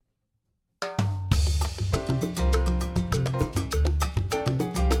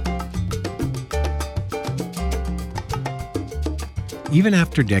Even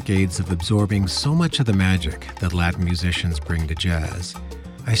after decades of absorbing so much of the magic that Latin musicians bring to jazz,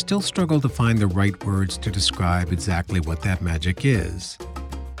 I still struggle to find the right words to describe exactly what that magic is.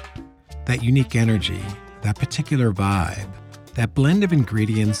 That unique energy, that particular vibe, that blend of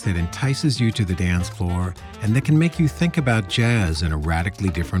ingredients that entices you to the dance floor and that can make you think about jazz in a radically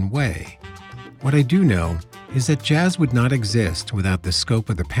different way. What I do know is that jazz would not exist without the scope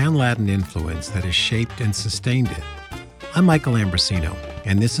of the Pan-Latin influence that has shaped and sustained it. I'm Michael Ambrosino,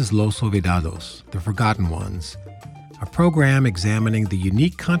 and this is Los Olvidados, The Forgotten Ones, a program examining the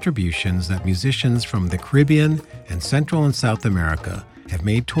unique contributions that musicians from the Caribbean and Central and South America have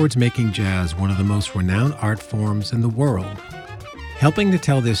made towards making jazz one of the most renowned art forms in the world. Helping to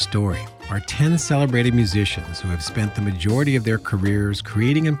tell this story are 10 celebrated musicians who have spent the majority of their careers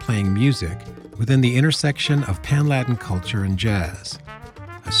creating and playing music within the intersection of Pan-Latin culture and jazz.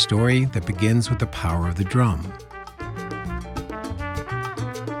 A story that begins with the power of the drum.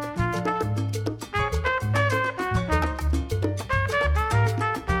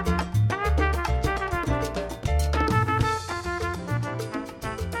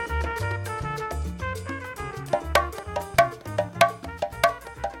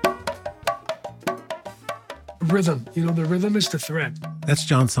 Rhythm. The rhythm is the thread. That's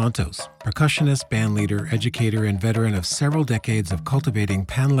John Santos, percussionist, bandleader, educator, and veteran of several decades of cultivating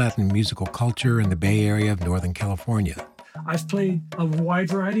Pan-Latin musical culture in the Bay Area of Northern California. I've played a wide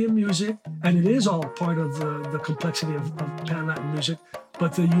variety of music, and it is all part of the complexity of Pan-Latin music,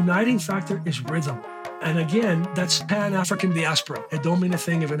 but the uniting factor is rhythm. And again, that's Pan-African diaspora. It don't mean a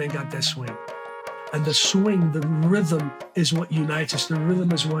thing if it ain't got that swing. And the swing, the rhythm is what unites us. The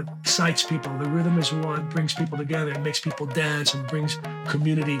rhythm is what excites people. The rhythm is what brings people together and makes people dance and makes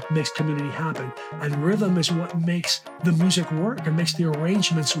community happen. And rhythm is what makes the music work and makes the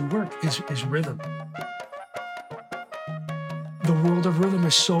arrangements work is rhythm. The world of rhythm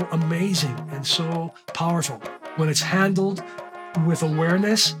is so amazing and so powerful. When it's handled with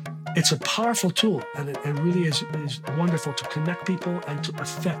awareness, it's a powerful tool, and it really is wonderful to connect people and to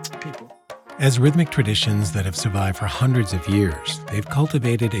affect people. As rhythmic traditions that have survived for hundreds of years, they've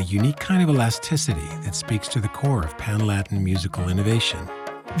cultivated a unique kind of elasticity that speaks to the core of Pan-Latin musical innovation.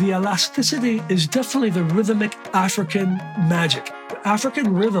 The elasticity is definitely the rhythmic African magic.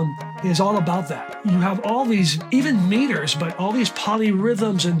 African rhythm is all about that. You have all these, even meters, but all these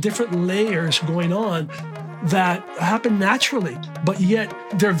polyrhythms and different layers going on that happen naturally, but yet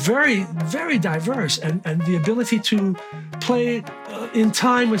they're very, very diverse. And the ability to play in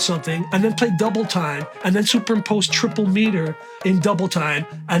time with something and then play double time and then superimpose triple meter in double time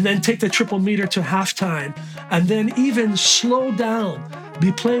and then take the triple meter to half time and then even slow down,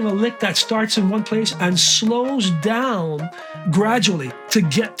 be playing a lick that starts in one place and slows down gradually to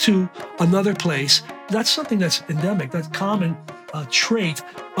get to another place. That's something that's endemic, that's common trait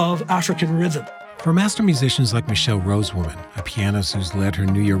of African rhythm. For master musicians like Michele Rosewoman, a pianist who's led her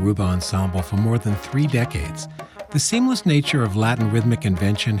New Yoruba ensemble for more than 3 decades, the seamless nature of Latin rhythmic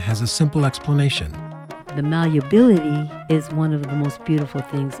invention has a simple explanation. The malleability is one of the most beautiful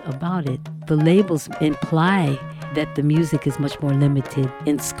things about it. The labels imply that the music is much more limited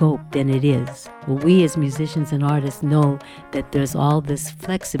in scope than it is. Well, we as musicians and artists know that there's all this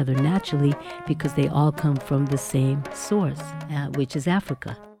flexibility naturally because they all come from the same source, which is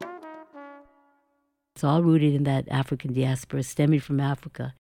Africa. It's all rooted in that African diaspora stemming from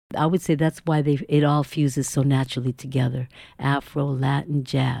Africa. I would say that's why it all fuses so naturally together. Afro, Latin,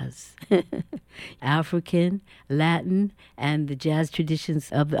 jazz. African, Latin, and the jazz traditions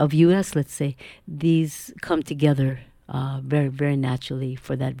of U.S., let's say, these come together very, very naturally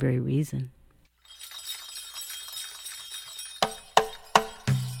for that very reason.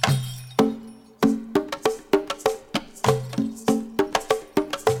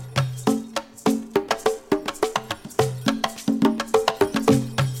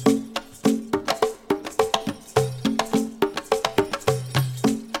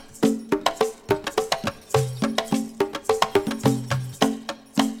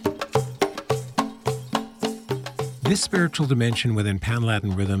 This spiritual dimension within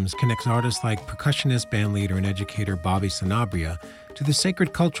Pan-Latin rhythms connects artists like percussionist, bandleader, and educator Bobby Sanabria to the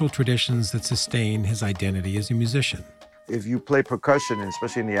sacred cultural traditions that sustain his identity as a musician. If you play percussion,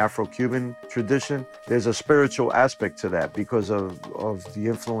 especially in the Afro-Cuban tradition, there's a spiritual aspect to that because of the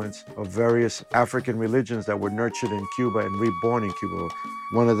influence of various African religions that were nurtured in Cuba and reborn in Cuba.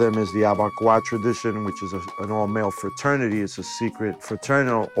 One of them is the Abacuá tradition, which is an all-male fraternity. It's a secret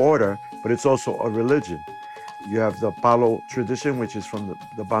fraternal order, but it's also a religion. You have the Palo tradition, which is from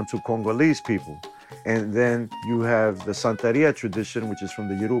the Bantu Congolese people. And then you have the Santeria tradition, which is from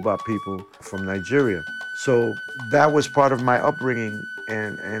the Yoruba people from Nigeria. So that was part of my upbringing,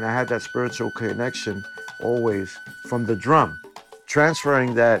 and I had that spiritual connection always from the drum.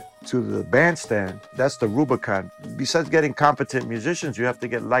 Transferring that to the bandstand, that's the Rubicon. Besides getting competent musicians, you have to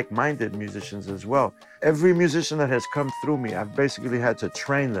get like-minded musicians as well. Every musician that has come through me, I've basically had to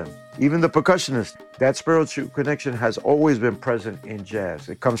train them. Even the percussionist, that spiritual connection has always been present in jazz.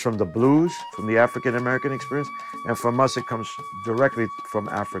 It comes from the blues, from the African-American experience, and from us, it comes directly from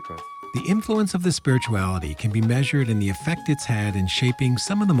Africa. The influence of the spirituality can be measured in the effect it's had in shaping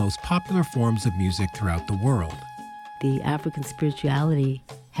some of the most popular forms of music throughout the world. The African spirituality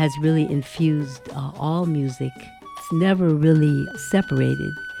has really infused all music. It's never really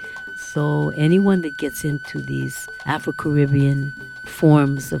separated. So anyone that gets into these Afro-Caribbean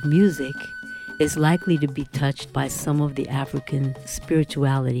forms of music is likely to be touched by some of the African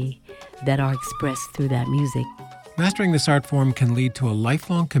spirituality that are expressed through that music. Mastering this art form can lead to a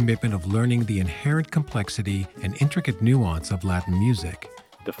lifelong commitment of learning the inherent complexity and intricate nuance of Latin music.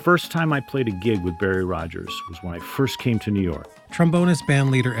 The first time I played a gig with Barry Rogers was when I first came to New York. Trombonist,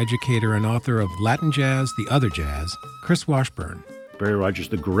 bandleader, educator, and author of Latin Jazz, The Other Jazz, Chris Washburn. Barry Rogers,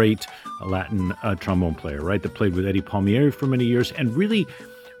 the great Latin trombone player, right, that played with Eddie Palmieri for many years and really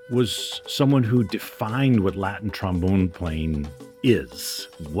was someone who defined what Latin trombone playing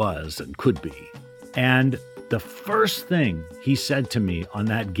was, and could be. And the first thing he said to me on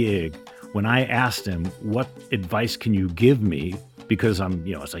that gig when I asked him, what advice can you give me? Because I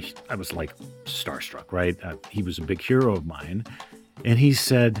was like starstruck, right? He was a big hero of mine. And he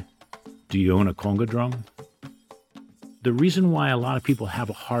said, do you own a conga drum? The reason why a lot of people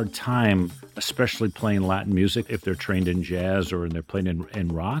have a hard time, especially playing Latin music, if they're trained in jazz or they're playing in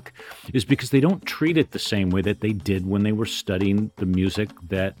rock, is because they don't treat it the same way that they did when they were studying the music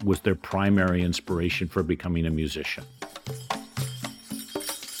that was their primary inspiration for becoming a musician.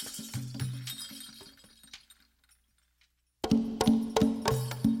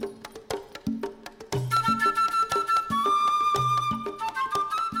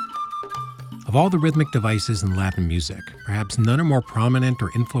 Of all the rhythmic devices in Latin music, perhaps none are more prominent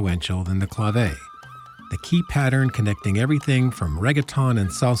or influential than the clave, the key pattern connecting everything from reggaeton and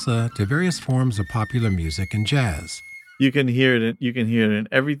salsa to various forms of popular music and jazz. You can hear it in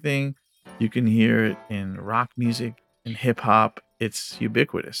everything. You can hear it in rock music, in hip hop. It's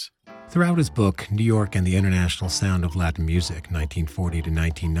ubiquitous. Throughout his book, New York and the International Sound of Latin Music, 1940 to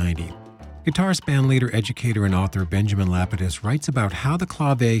 1990, guitarist, bandleader, educator, and author Benjamin Lapidus writes about how the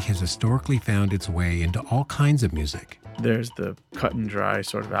clave has historically found its way into all kinds of music. There's the cut and dry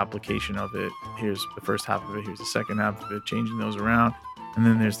sort of application of it. Here's the first half of it, here's the second half of it, changing those around. And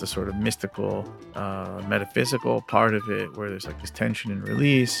then there's the sort of mystical, metaphysical part of it where there's like this tension and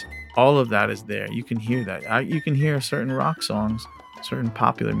release. All of that is there. You can hear that. You can hear certain rock songs, certain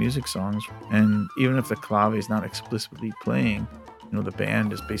popular music songs. And even if the clave is not explicitly playing, the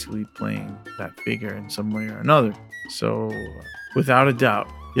band is basically playing that figure in some way or another. So, without a doubt,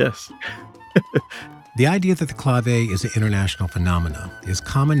 yes. The idea that the clave is an international phenomenon is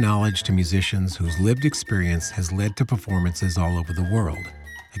common knowledge to musicians whose lived experience has led to performances all over the world.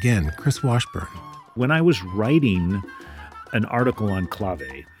 Again, Chris Washburn. When I was writing an article on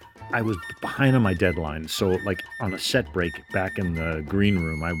clave, I was behind on my deadline. So like on a set break back in the green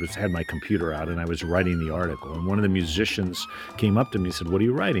room, I had my computer out and I was writing the article. And one of the musicians came up to me and said, what are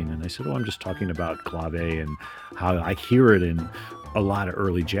you writing? And I said, I'm just talking about clave and how I hear it in a lot of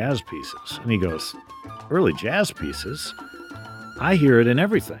early jazz pieces. And he goes, early jazz pieces? I hear it in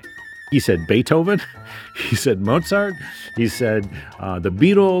everything. He said Beethoven, he said Mozart, he said the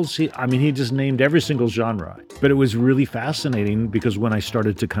Beatles. He just named every single genre. But it was really fascinating because when I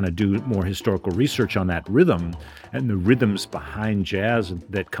started to kind of do more historical research on that rhythm and the rhythms behind jazz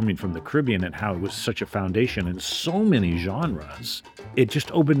that coming from the Caribbean and how it was such a foundation in so many genres, it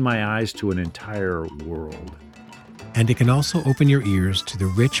just opened my eyes to an entire world. And it can also open your ears to the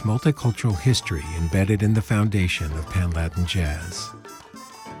rich multicultural history embedded in the foundation of Pan-Latin jazz.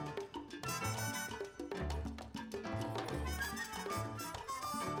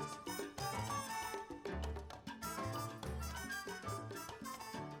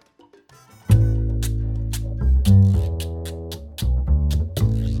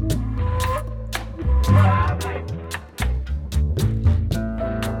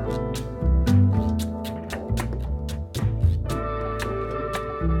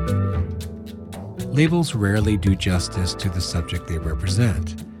 Labels rarely do justice to the subject they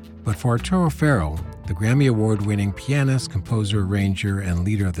represent, but for Arturo O'Farrill, the Grammy Award-winning pianist, composer, arranger, and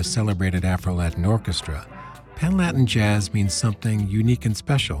leader of the celebrated Afro-Latin Orchestra, Pan-Latin jazz means something unique and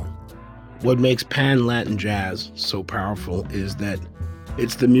special. What makes Pan-Latin jazz so powerful is that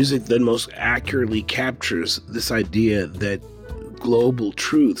It's the music that most accurately captures this idea that global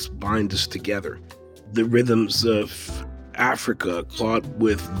truths bind us together. The rhythms of Africa caught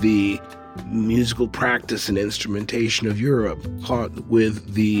with the musical practice and instrumentation of Europe, caught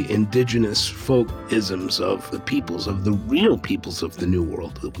with the indigenous folk isms of the peoples, of the real peoples of the New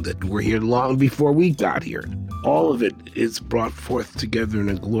World that were here long before we got here. All of it is brought forth together in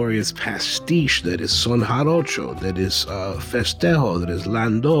a glorious pastiche that is son jarocho, that is festejo, that is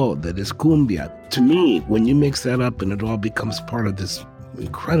lando, that is cumbia. To me, when you mix that up and it all becomes part of this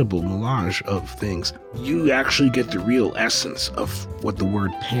incredible melange of things, you actually get the real essence of what the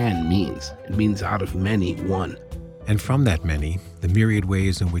word pan means. It means out of many, one. And from that many, the myriad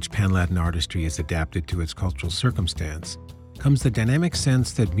ways in which Pan-Latin artistry is adapted to its cultural circumstance, comes the dynamic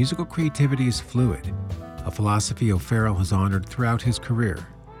sense that musical creativity is fluid, a philosophy O'Farrill has honored throughout his career.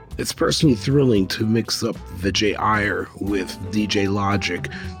 It's personally thrilling to mix up Vijay Iyer with DJ Logic,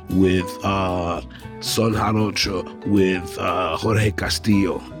 with Son Jarocho, with Jorge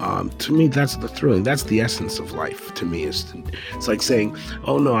Castillo. To me, that's the thrilling. That's the essence of life. To me, it's like saying,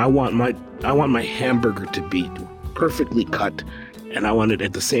 "Oh no, I want my hamburger to be perfectly cut, and I want it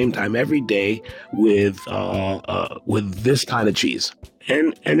at the same time every day with this kind of cheese."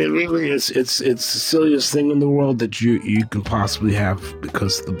 And it really is, it's the silliest thing in the world that you can possibly have,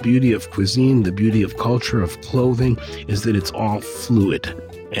 because the beauty of cuisine, the beauty of culture, of clothing, is that it's all fluid.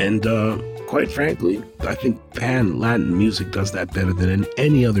 And quite frankly, I think Pan-Latin music does that better than in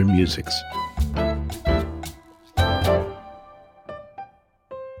any other musics.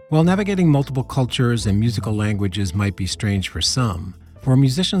 While navigating multiple cultures and musical languages might be strange for some, for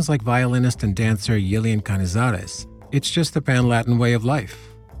musicians like violinist and dancer Yilian Cañizares, it's just the Pan-Latin way of life.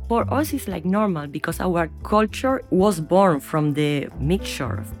 For us, it's like normal because our culture was born from the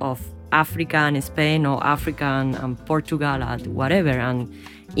mixture of Africa and Spain, or Africa and Portugal, and whatever, and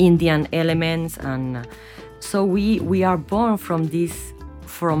Indian elements. And so we are born from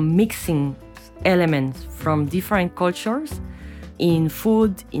mixing elements from different cultures in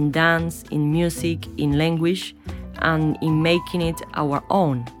food, in dance, in music, in language, and in making it our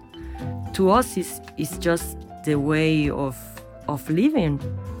own. To us, it's just the way of living.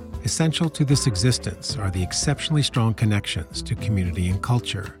 Essential to this existence are the exceptionally strong connections to community and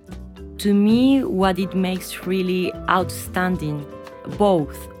culture. To me, what it makes really outstanding,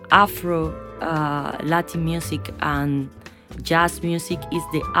 both Afro Latin music and jazz music, is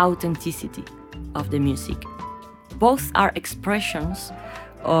the authenticity of the music. Both are expressions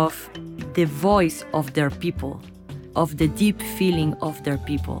of the voice of their people, of the deep feeling of their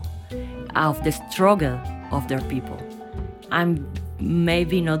people, of the struggle of their people. I'm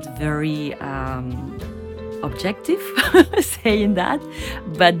maybe not very objective saying that,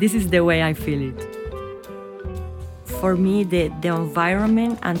 but this is the way I feel it. For me, the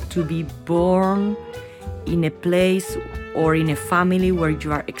environment, and to be born in a place or in a family where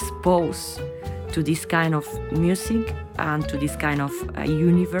you are exposed to this kind of music and to this kind of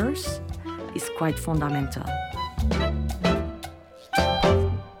universe, is quite fundamental.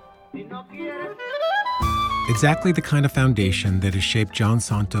 Exactly the kind of foundation that has shaped John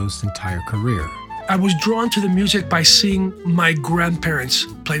Santos' entire career. I was drawn to the music by seeing my grandparents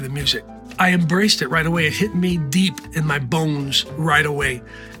play the music. I embraced it right away. It hit me deep in my bones right away.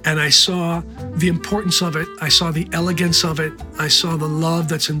 And I saw the importance of it. I saw the elegance of it. I saw the love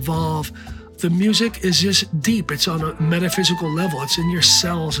that's involved. The music is just deep. It's on a metaphysical level. It's in your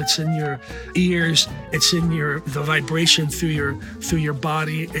cells. It's in your ears. It's in the vibration through your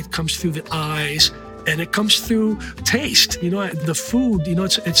body. It comes through the eyes. And it comes through taste. The food,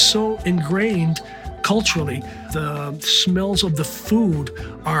 it's so ingrained culturally. The smells of the food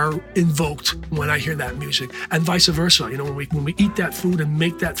are invoked when I hear that music, and vice versa. When we eat that food and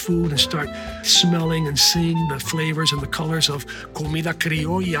make that food and start smelling and seeing the flavors and the colors of comida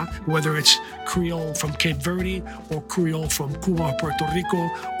criolla, whether it's Creole from Cape Verde or Creole from Cuba or Puerto Rico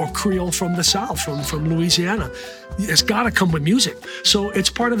or Creole from the South, from Louisiana, it's got to come with music. So it's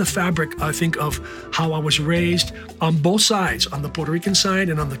part of the fabric, I think, of how I was raised on both sides, on the Puerto Rican side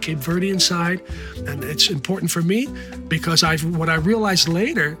and on the Cape Verdean side. And it's important for me because what I realized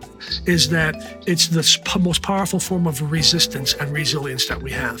later is that it's the most powerful form of resistance and resilience that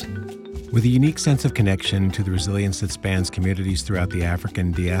we have. With a unique sense of connection to the resilience that spans communities throughout the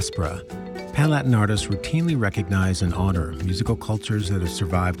African diaspora, Pan-Latin artists routinely recognize and honor musical cultures that have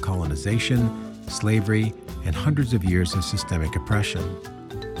survived colonization, slavery, and hundreds of years of systemic oppression.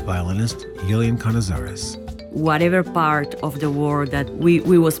 Violinist Yilian Cañizares. whatever part of the world that we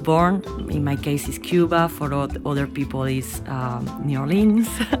was born. In my case, it's Cuba. For other people, is New Orleans.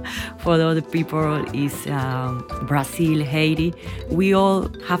 For other people, is Brazil, Haiti. We all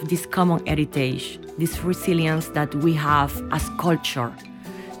have this common heritage, this resilience that we have as culture,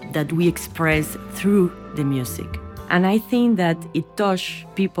 that we express through the music. And I think that it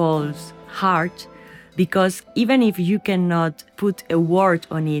touched people's heart, because even if you cannot put a word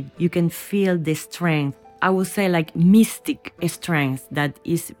on it, you can feel the strength. I would say like mystic strength that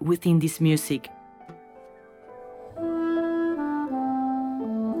is within this music.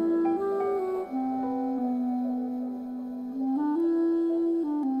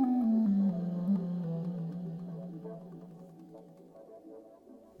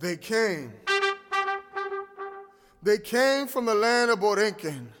 They came. They came from the land of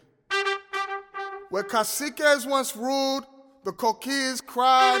Borinquen, where caciques once ruled, the coquilles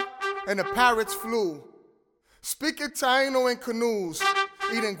cried, and the parrots flew. Speaking Taino in canoes,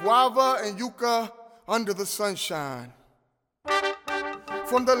 eating guava and yucca under the sunshine.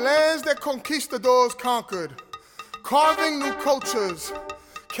 From the lands that conquistadors conquered, carving new cultures,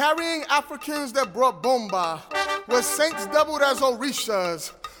 carrying Africans that brought bomba, where saints doubled as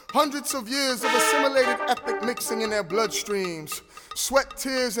orishas, hundreds of years of assimilated ethnic mixing in their bloodstreams, sweat,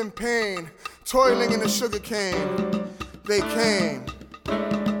 tears, and pain, toiling in the sugarcane. They came.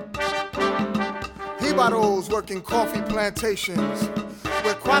 Jibaros working coffee plantations,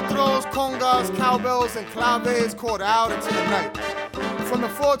 where cuatros, congas, cowbells, and claves called out into the night. From the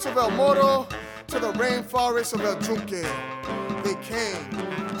forts of El Moro to the rainforests of El Yunque, they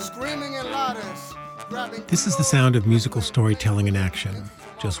came, screaming in lattice, grabbing... This is the sound of musical storytelling in action.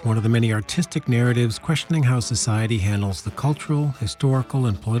 Just one of the many artistic narratives questioning how society handles the cultural, historical,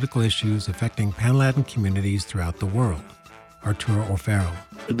 and political issues affecting Pan-Latin communities throughout the world. Arturo O'Farrill.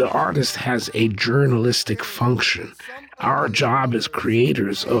 The artist has a journalistic function. Our job as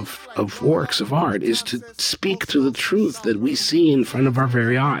creators of works of art is to speak to the truth that we see in front of our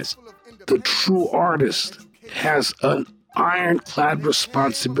very eyes. The true artist has an ironclad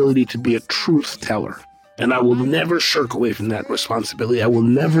responsibility to be a truth teller. And I will never shirk away from that responsibility. I will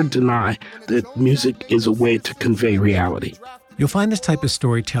never deny that music is a way to convey reality. You'll find this type of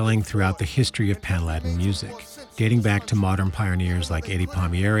storytelling throughout the history of Pan-Latin music, dating back to modern pioneers like Eddie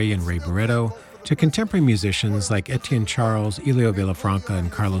Palmieri and Ray Barreto, to contemporary musicians like Etienne Charles, Elio Villafranca,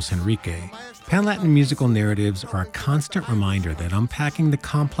 and Carlos Enrique. Pan-Latin musical narratives are a constant reminder that unpacking the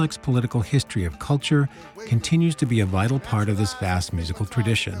complex political history of culture continues to be a vital part of this vast musical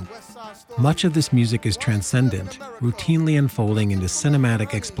tradition. Much of this music is transcendent, routinely unfolding into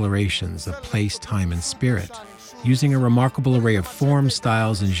cinematic explorations of place, time, and spirit. Using a remarkable array of forms,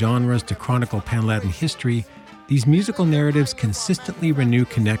 styles, and genres to chronicle Pan-Latin history, these musical narratives consistently renew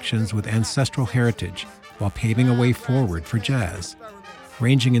connections with ancestral heritage while paving a way forward for jazz.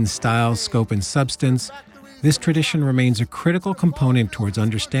 Ranging in style, scope, and substance, this tradition remains a critical component towards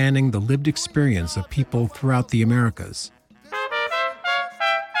understanding the lived experience of people throughout the Americas.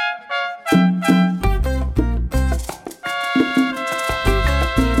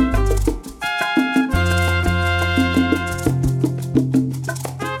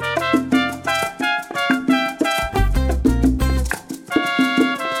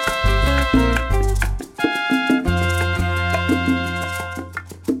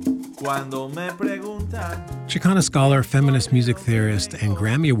 Chicana scholar, feminist music theorist, and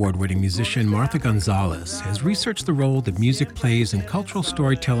Grammy Award-winning musician Martha Gonzalez has researched the role that music plays in cultural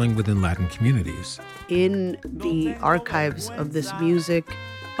storytelling within Latin communities. In the archives of this music,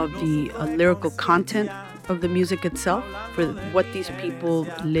 of the lyrical content of the music itself, for what these people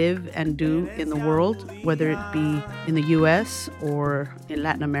live and do in the world, whether it be in the U.S. or in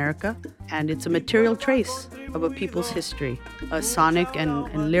Latin America. And it's a material trace of a people's history, a sonic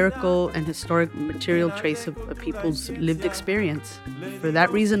and lyrical and historic material trace of a people's lived experience. For that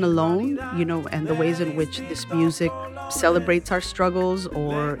reason alone, and the ways in which this music celebrates our struggles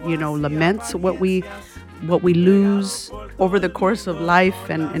or, laments what we lose over the course of life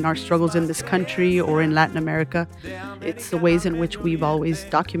and our struggles in this country or in Latin America. It's the ways in which we've always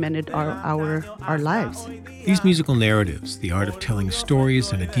documented our lives. These musical narratives, the art of telling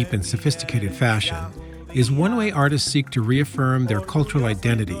stories in a deep and sophisticated fashion, is one way artists seek to reaffirm their cultural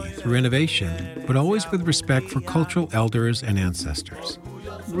identity through innovation, but always with respect for cultural elders and ancestors.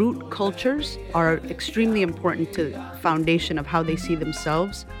 Root cultures are extremely important to the foundation of how they see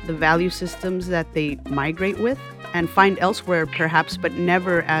themselves, the value systems that they migrate with and find elsewhere perhaps, but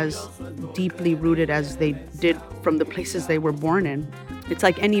never as deeply rooted as they did from the places they were born in. It's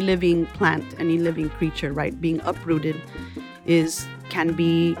like any living plant, any living creature, right? Being uprooted can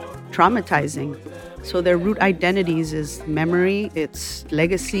be traumatizing. So their root identities is memory, it's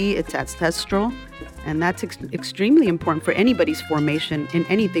legacy, it's ancestral, and that's extremely important for anybody's formation in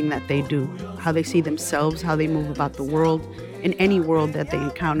anything that they do, how they see themselves, how they move about the world, in any world that they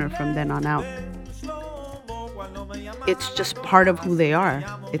encounter from then on out. It's just part of who they are.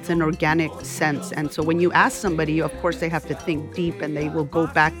 It's an organic sense. And so when you ask somebody, of course, they have to think deep and they will go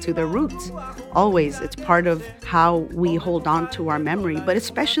back to their roots. Always. It's part of how we hold on to our memory, but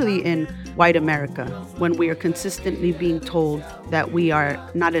especially in white America, when we are consistently being told that we are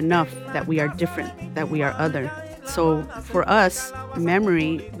not enough, that we are different, that we are other. So for us,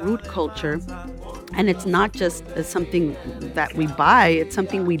 memory, root culture, and it's not just something that we buy, it's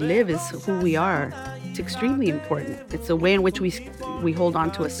something we live, is who we are. It's extremely important. It's a way in which we hold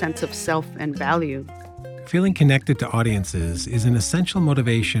on to a sense of self and value. Feeling connected to audiences is an essential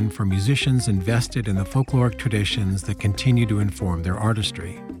motivation for musicians invested in the folkloric traditions that continue to inform their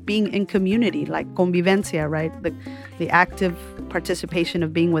artistry. Being in community, like convivencia, right? The active participation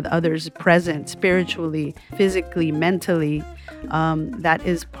of being with others, present spiritually, physically, mentally, that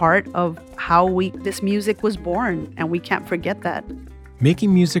is part of how this music was born, and we can't forget that.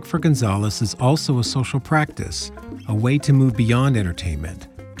 Making music for Gonzalez is also a social practice, a way to move beyond entertainment,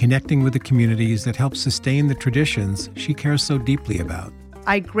 connecting with the communities that help sustain the traditions she cares so deeply about.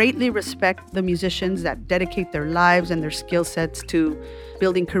 I greatly respect the musicians that dedicate their lives and their skill sets to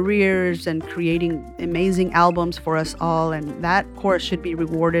building careers and creating amazing albums for us all, and that, of course, should be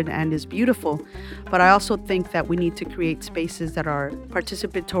rewarded and is beautiful. But I also think that we need to create spaces that are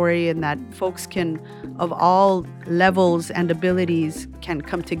participatory and that folks can, of all levels and abilities, can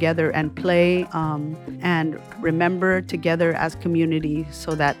come together and play and remember together as community,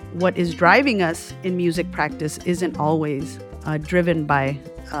 so that what is driving us in music practice isn't always driven by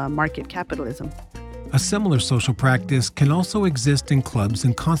market capitalism. A similar social practice can also exist in clubs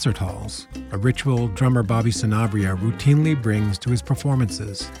and concert halls, a ritual drummer Bobby Sanabria routinely brings to his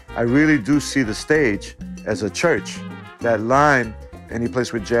performances. I really do see the stage as a church. That line, any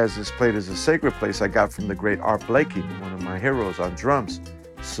place where jazz is played is a sacred place, I got from the great Art Blakey, one of my heroes on drums.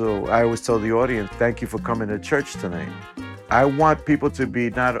 So I always tell the audience, thank you for coming to church tonight. I want people to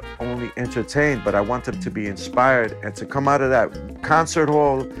be not only entertained, but I want them to be inspired and to come out of that concert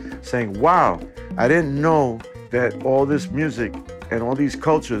hall saying, wow, I didn't know that all this music and all these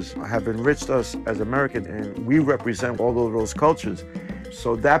cultures have enriched us as Americans, and we represent all of those cultures.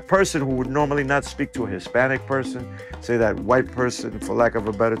 So that person who would normally not speak to a Hispanic person, say that white person, for lack of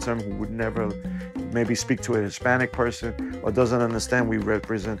a better term, who would never maybe speak to a Hispanic person or doesn't understand we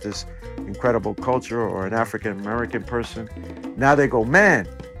represent this incredible culture, or an African American person, now they go, man,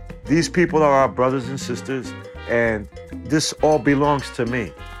 these people are our brothers and sisters, and this all belongs to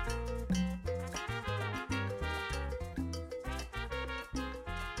me.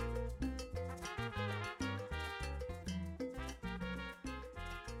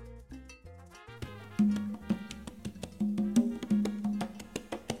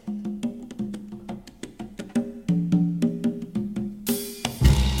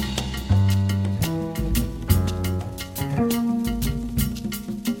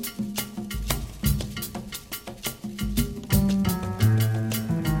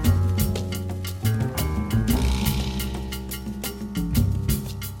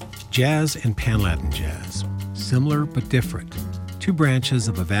 Jazz and Pan-Latin jazz, similar but different, two branches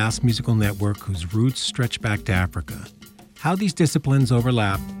of a vast musical network whose roots stretch back to Africa. How these disciplines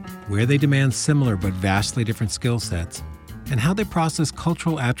overlap, where they demand similar but vastly different skill sets, and how they process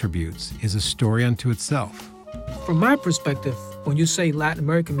cultural attributes is a story unto itself. From my perspective, when you say Latin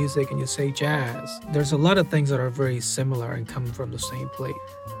American music and you say jazz, there's a lot of things that are very similar and come from the same place.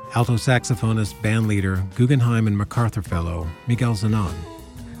 Alto saxophonist, bandleader, Guggenheim and MacArthur Fellow, Miguel Zenón.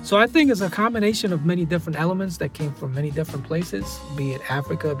 So I think it's a combination of many different elements that came from many different places, be it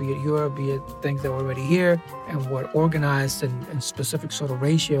Africa, be it Europe, be it things that were already here, and were organized in specific sort of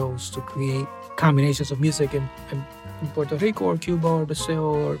ratios to create combinations of music in Puerto Rico or Cuba or Brazil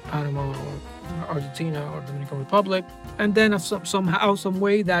or Panama or Argentina or Dominican Republic. And then somehow, some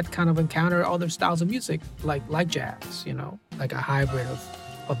way that kind of encounter other styles of music, like jazz, like a hybrid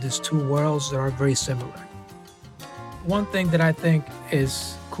of these two worlds that are very similar. One thing that I think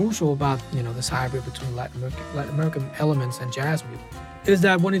is crucial about this hybrid between Latin American elements and jazz music is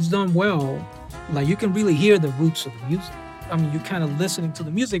that when it's done well, you can really hear the roots of the music. I mean, you're kind of listening to the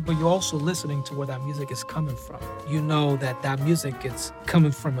music, but you're also listening to where that music is coming from. You know that music is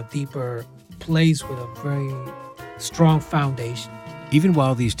coming from a deeper place with a very strong foundation. Even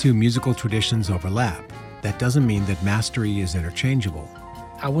while these two musical traditions overlap, that doesn't mean that mastery is interchangeable.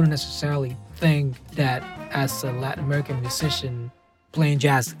 I wouldn't necessarily think that as a Latin American musician, playing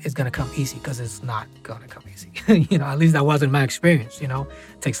jazz is going to come easy, because it's not going to come easy. At least that wasn't my experience. It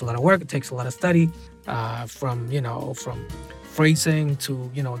takes a lot of work. It takes a lot of study, from phrasing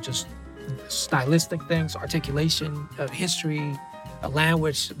to, just stylistic things, articulation, history,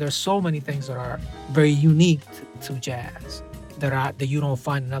 language. There's so many things that are very unique to jazz that you don't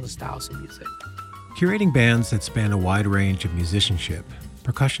find in other styles of music. Curating bands that span a wide range of musicianship,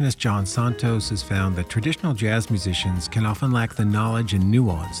 percussionist John Santos has found that traditional jazz musicians can often lack the knowledge and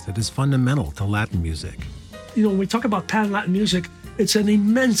nuance that is fundamental to Latin music. When we talk about Pan-Latin music, it's an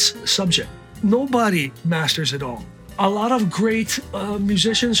immense subject. Nobody masters it all. A lot of great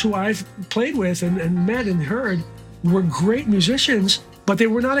musicians who I've played with and met and heard were great musicians, but they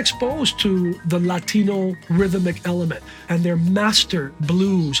were not exposed to the Latino rhythmic element. And they're master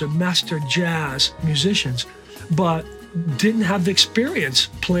blues and master jazz musicians, but didn't have the experience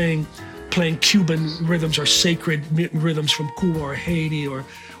playing Cuban rhythms or sacred rhythms from Cuba or Haiti or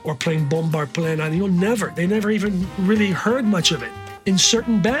playing bomba plena. They never even really heard much of it. In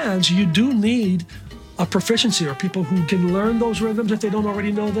certain bands, you do need a proficiency, or people who can learn those rhythms if they don't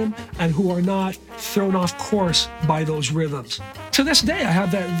already know them, and who are not thrown off course by those rhythms. To this day, I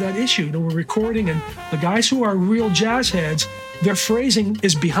have that issue. We're recording, and the guys who are real jazz heads, their phrasing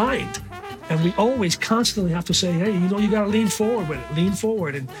is behind. And we always constantly have to say, hey, you got to lean forward with it, lean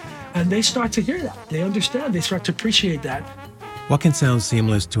forward. And they start to hear that. They understand. They start to appreciate that. What can sound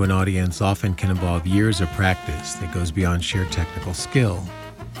seamless to an audience often can involve years of practice that goes beyond sheer technical skill.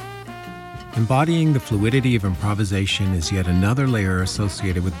 Embodying the fluidity of improvisation is yet another layer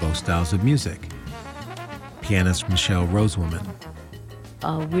associated with both styles of music. Pianist Michele Rosewoman.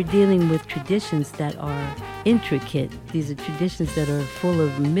 We're dealing with traditions that are intricate. These are traditions that are full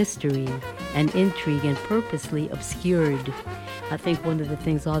of mystery and intrigue and purposely obscured. I think one of the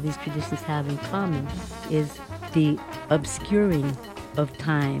things all these traditions have in common is the obscuring of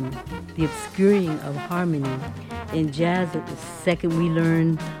time, the obscuring of harmony. In jazz, the second we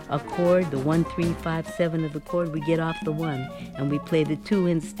learn a chord, the 1, 3, 5, 7 of the chord, we get off the 1 and we play the 2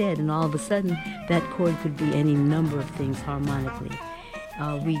 instead, and all of a sudden that chord could be any number of things harmonically.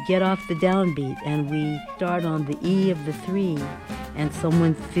 We get off the downbeat and we start on the E of the 3, and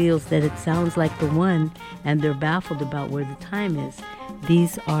someone feels that it sounds like the 1 and they're baffled about where the time is.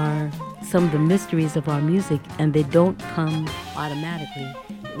 These are some of the mysteries of our music, and they don't come automatically.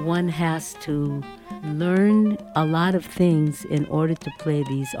 One has to learn a lot of things in order to play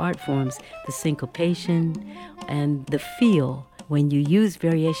these art forms, the syncopation and the feel. When you use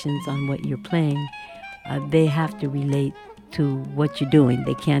variations on what you're playing, they have to relate to what you're doing.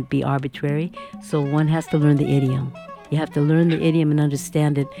 They can't be arbitrary, so one has to learn the idiom. You have to learn the idiom and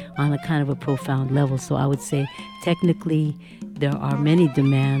understand it on a kind of a profound level. So I would say technically there are many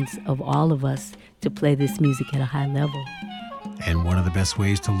demands of all of us to play this music at a high level. And one of the best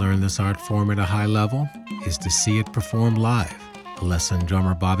ways to learn this art form at a high level is to see it performed live, a lesson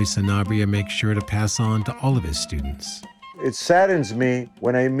drummer Bobby Sanabria makes sure to pass on to all of his students. It saddens me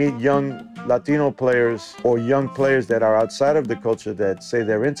when I meet young Latino players or young players that are outside of the culture that say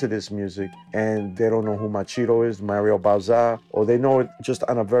they're into this music and they don't know who Machito is, Mario Bauza, or they know it just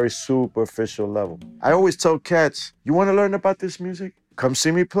on a very superficial level. I always tell cats, you want to learn about this music? Come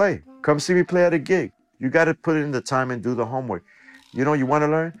see me play. Come see me play at a gig. You got to put in the time and do the homework. You want to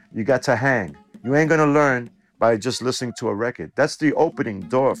learn? You got to hang. You ain't going to learn by just listening to a record. That's the opening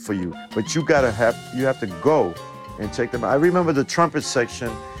door for you. But you have to go and check them out. I remember the trumpet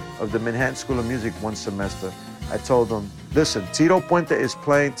section of the Manhattan School of Music one semester. I told them, listen, Tito Puente is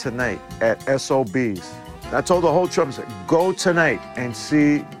playing tonight at SOB's. I told the whole trumpet section, go tonight and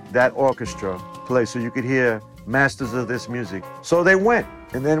see that orchestra play so you could hear masters of this music. So they went.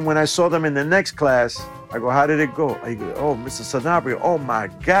 And then when I saw them in the next class, I go, how did it go? I go, oh, Mr. Sanabria, oh my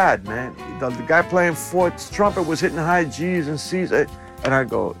God, man. The guy playing fourth trumpet was hitting high G's and C's. And I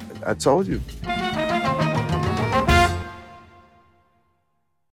go, I told you.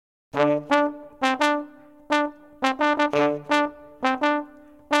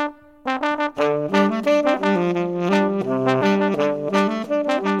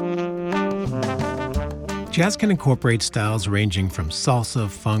 Jazz can incorporate styles ranging from salsa,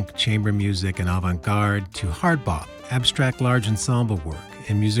 funk, chamber music, and avant-garde to hard bop, abstract large ensemble work,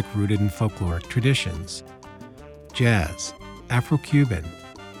 and music rooted in folkloric traditions. Jazz, Afro-Cuban,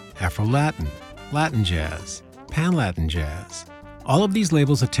 Afro-Latin, Latin jazz, Pan-Latin jazz. All of these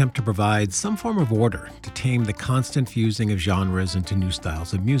labels attempt to provide some form of order to tame the constant fusing of genres into new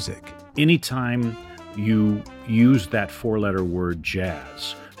styles of music. Anytime you use that four-letter word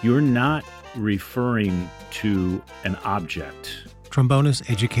jazz, you're not referring to an object. Trombonist,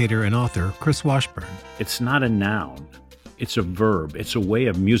 educator, and author Chris Washburn. It's not a noun. It's a verb. It's a way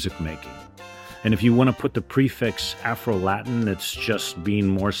of music making. And if you want to put the prefix Afro-Latin, it's just being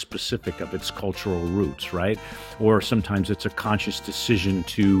more specific of its cultural roots, right? Or sometimes it's a conscious decision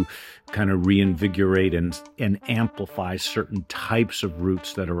to kind of reinvigorate and amplify certain types of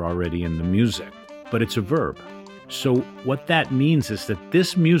roots that are already in the music. But it's a verb. So what that means is that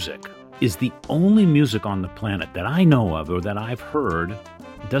this music is the only music on the planet that I know of or that I've heard.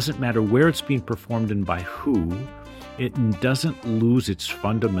 It doesn't matter where it's being performed and by who, it doesn't lose its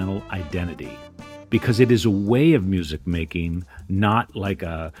fundamental identity. Because it is a way of music making, not like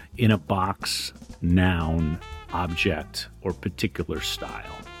a in-a-box noun, object, or particular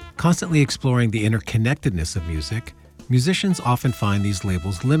style. Constantly exploring the interconnectedness of music, musicians often find these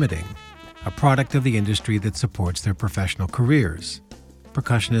labels limiting, a product of the industry that supports their professional careers.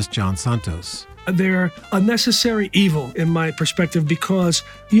 Percussionist John Santos. They're a necessary evil in my perspective because,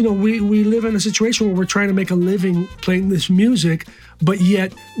 we live in a situation where we're trying to make a living playing this music, but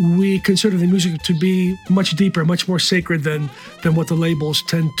yet we consider the music to be much deeper, much more sacred than what the labels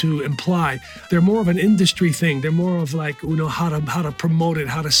tend to imply. They're more of an industry thing. They're more of like, how to promote it,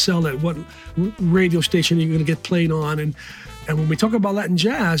 how to sell it, what radio station are you going to get played on. And when we talk about Latin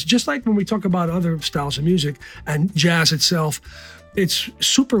jazz, just like when we talk about other styles of music and jazz itself, it's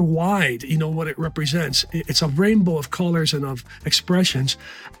super wide, what it represents. It's a rainbow of colors and of expressions.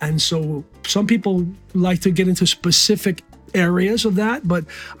 And so some people like to get into specific areas of that, but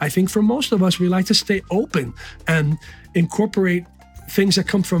I think for most of us, we like to stay open and incorporate things that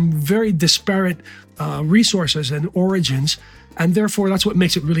come from very disparate resources and origins. And therefore, that's what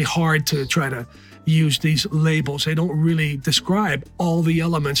makes it really hard to try to use these labels. They don't really describe all the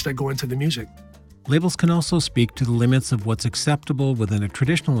elements that go into the music. Labels can also speak to the limits of what's acceptable within a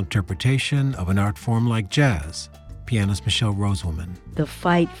traditional interpretation of an art form like jazz. Pianist Michele Rosewoman. The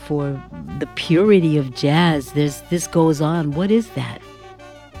fight for the purity of jazz, this goes on. What is that?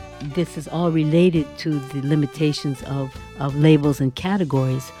 This is all related to the limitations of labels and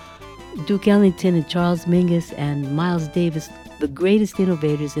categories. Duke Ellington and Charles Mingus and Miles Davis, the greatest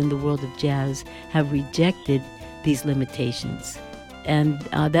innovators in the world of jazz, have rejected these limitations. And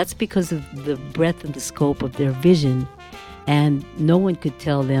that's because of the breadth and the scope of their vision. And no one could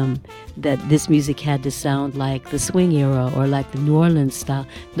tell them that this music had to sound like the swing era or like the New Orleans style.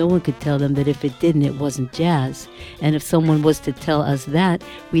 No one could tell them that if it didn't, it wasn't jazz. And if someone was to tell us that,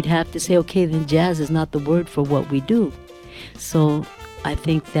 we'd have to say, okay, then jazz is not the word for what we do. So I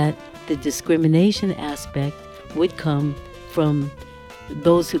think that the discrimination aspect would come from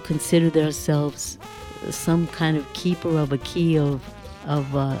those who consider themselves some kind of keeper of a key of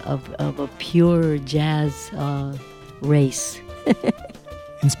a pure jazz race.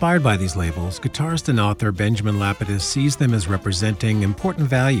 Inspired by these labels, guitarist and author Benjamin Lapidus sees them as representing important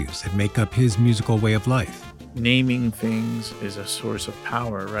values that make up his musical way of life. Naming things is a source of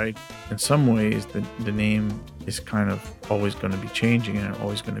power, right? In some ways, the name is kind of always going to be changing and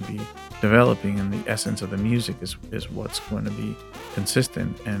always going to be developing, and the essence of the music is what's going to be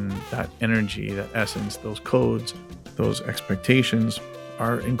consistent. And that energy, that essence, those codes, those expectations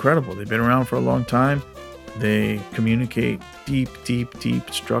are incredible. They've been around for a long time. They communicate deep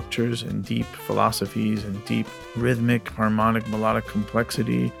structures and deep philosophies and deep rhythmic, harmonic, melodic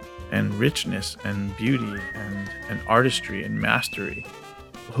complexity and richness and beauty and artistry and mastery.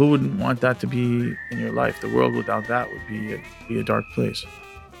 Who wouldn't want that to be in your life? The world without that would be a dark place.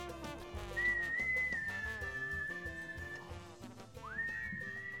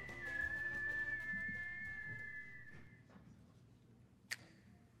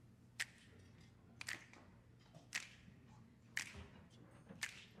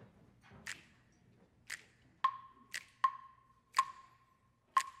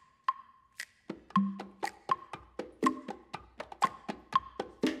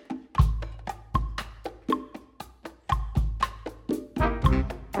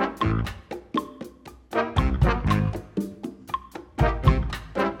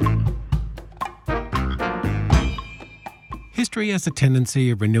 History has a tendency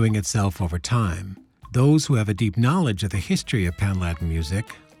of renewing itself over time. Those who have a deep knowledge of the history of Pan-Latin music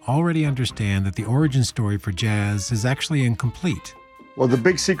already understand that the origin story for jazz is actually incomplete. Well, the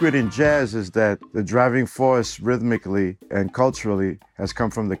big secret in jazz is that the driving force rhythmically and culturally has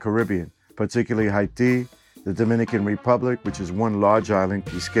come from the Caribbean, particularly Haiti, the Dominican Republic, which is one large island,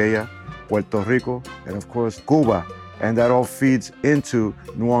 Biscaya, Puerto Rico, and of course, Cuba. And that all feeds into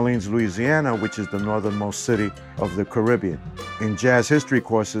New Orleans, Louisiana, which is the northernmost city of the Caribbean. In jazz history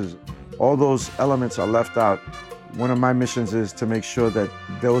courses, all those elements are left out. One of my missions is to make sure that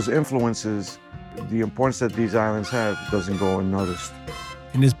those influences, the importance that these islands have, doesn't go unnoticed.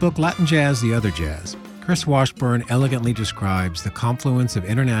 In his book, Latin Jazz, The Other Jazz, Chris Washburn elegantly describes the confluence of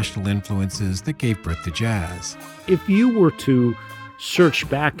international influences that gave birth to jazz. If you were to search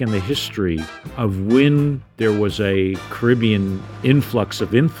back in the history of when there was a Caribbean influx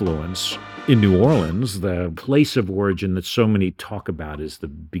of influence in New Orleans, the place of origin that so many talk about as the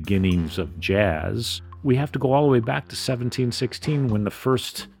beginnings of jazz, we have to go all the way back to 1716 when the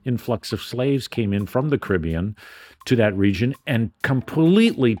first influx of slaves came in from the Caribbean to that region and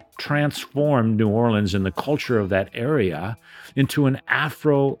completely transformed New Orleans and the culture of that area into an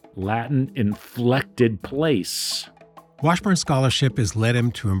Afro-Latin inflected place. Washburn's scholarship has led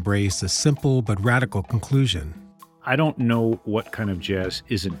him to embrace a simple but radical conclusion. I don't know what kind of jazz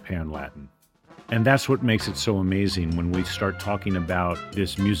isn't Pan-Latin. And that's what makes it so amazing when we start talking about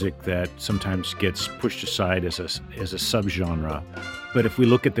this music that sometimes gets pushed aside as a subgenre. But if we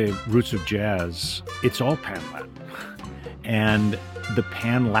look at the roots of jazz, it's all Pan-Latin. And the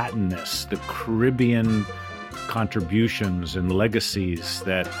Pan-Latanness, the Caribbean contributions and legacies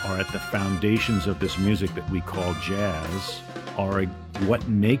that are at the foundations of this music that we call jazz are what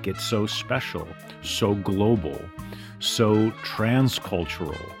make it so special, so global, so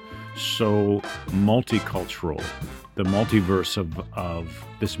transcultural, so multicultural. The multiverse of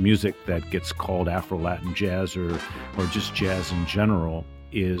this music that gets called Afro-Latin jazz or just jazz in general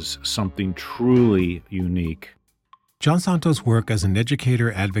is something truly unique. John Santos' work as an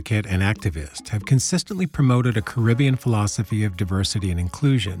educator, advocate, and activist have consistently promoted a Caribbean philosophy of diversity and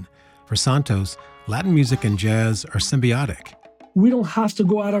inclusion. For Santos, Latin music and jazz are symbiotic. We don't have to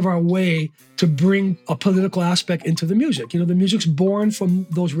go out of our way to bring a political aspect into the music. You know, the music's born from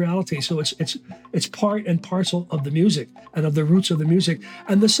those realities, so it's part and parcel of the music and of the roots of the music.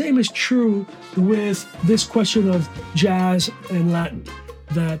 And the same is true with this question of jazz and Latin,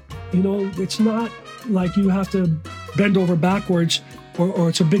 that, you know, it's not like you have to bend over backwards or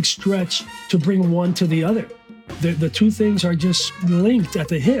it's a big stretch to bring one to the other. The two things are just linked at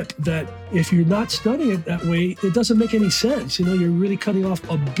the hip, that if you're not studying it that way, it doesn't make any sense. You know, you're really cutting off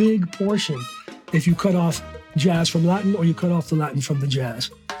a big portion if you cut off jazz from Latin or you cut off the Latin from the jazz.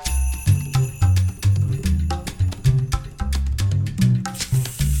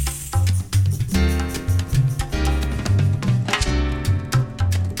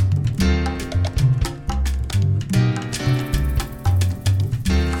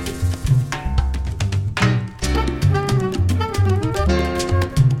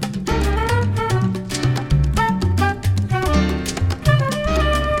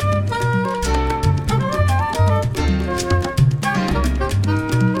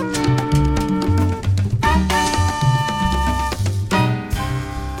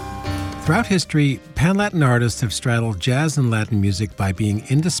 Throughout history, Pan-Latin artists have straddled jazz and Latin music by being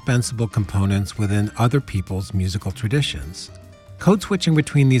indispensable components within other people's musical traditions. Code-switching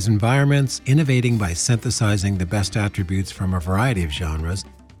between these environments, innovating by synthesizing the best attributes from a variety of genres,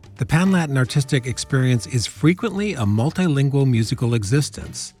 the Pan-Latin artistic experience is frequently a multilingual musical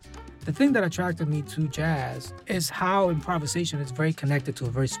existence. The thing that attracted me to jazz is how improvisation is very connected to a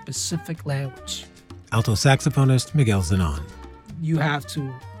very specific language. Alto saxophonist Miguel Zenón. You have to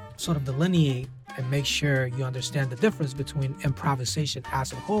sort of delineate and make sure you understand the difference between improvisation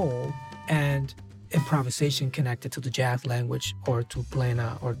as a whole and improvisation connected to the jazz language or to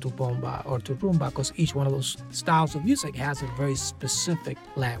plena or to bomba or to rumba, because each one of those styles of music has a very specific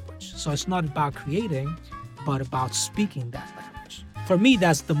language. So it's not about creating, but about speaking that language. For me,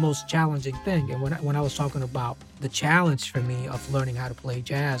 that's the most challenging thing. And when I was talking about the challenge for me of learning how to play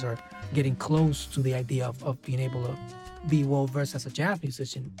jazz or getting close to the idea of being able to be well-versed as a jazz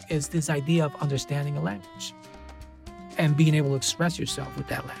musician, is this idea of understanding a language and being able to express yourself with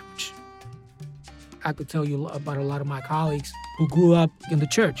that language. I could tell you about a lot of my colleagues who grew up in the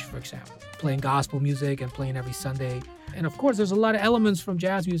church, for example, playing gospel music and playing every Sunday. And of course, there's a lot of elements from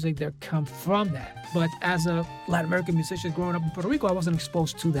jazz music that come from that. But as a Latin American musician growing up in Puerto Rico, I wasn't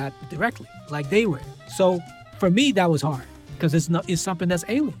exposed to that directly like they were. So for me, that was hard because it's something that's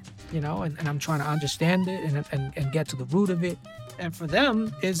alien. You know, and I'm trying to understand it and get to the root of it. And for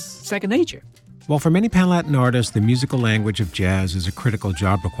them, it's second nature. While for many Pan-Latin artists, the musical language of jazz is a critical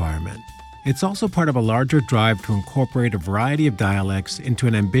job requirement, it's also part of a larger drive to incorporate a variety of dialects into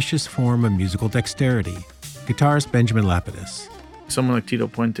an ambitious form of musical dexterity. Guitarist Benjamin Lapidus. Someone like Tito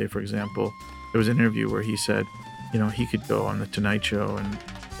Puente, for example, there was an interview where he said, you know, he could go on the Tonight Show and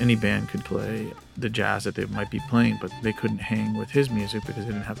any band could play the jazz that they might be playing, but they couldn't hang with his music because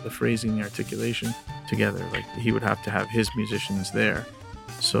they didn't have the phrasing, the articulation together. Like, he would have to have his musicians there.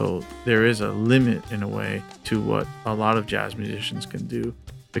 So there is a limit, in a way, to what a lot of jazz musicians can do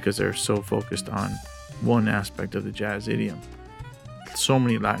because they're so focused on one aspect of the jazz idiom. so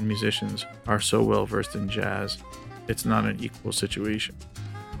many Latin musicians are so well versed in jazz, it's not an equal situation.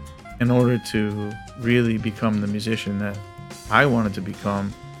 In order to really become the musician that I wanted to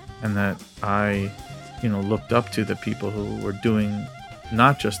become, and that I, looked up to, the people who were doing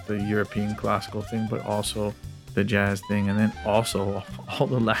not just the European classical thing, but also the jazz thing, and then also all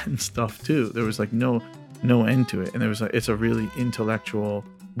the Latin stuff too. There was like no end to it, and it's a really intellectual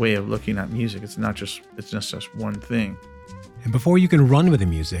way of looking at music. It's not just one thing. And before you can run with the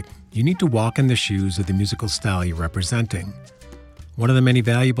music, you need to walk in the shoes of the musical style you're representing. One of the many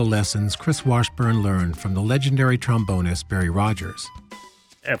valuable lessons Chris Washburn learned from the legendary trombonist Barry Rogers.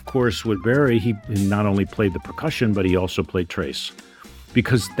 Of course, with Barry, he not only played the percussion, but he also played trace,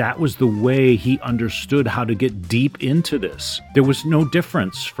 because that was the way he understood how to get deep into this. There was no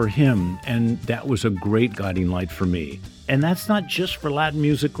difference for him, and that was a great guiding light for me. And that's not just for Latin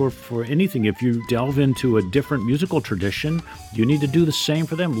music or for anything. If you delve into a different musical tradition, you need to do the same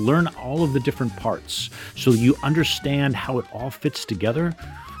for them. Learn all of the different parts so you understand how it all fits together,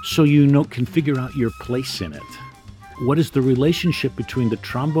 so you can figure out your place in it. What is the relationship between the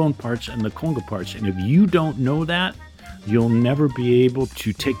trombone parts and the conga parts? And if you don't know that, you'll never be able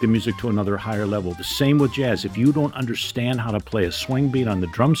to take the music to another higher level. The same with jazz. If you don't understand how to play a swing beat on the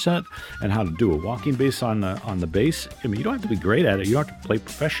drum set and how to do a walking bass on the bass, you don't have to be great at it. You don't have to play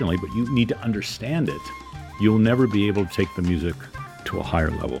professionally, but you need to understand it. You'll never be able to take the music to a higher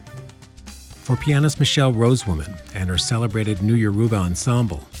level. For pianist Michele Rosewoman and her celebrated New Yoruba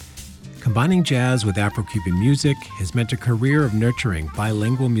ensemble, combining jazz with Afro-Cuban music has meant a career of nurturing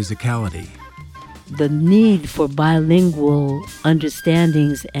bilingual musicality. The need for bilingual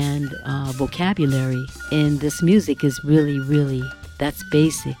understandings and vocabulary in this music is really, that's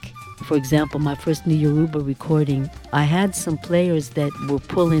basic. For example, my first New Yoruba recording, I had some players that were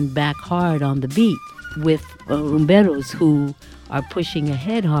pulling back hard on the beat with rumberos who are pushing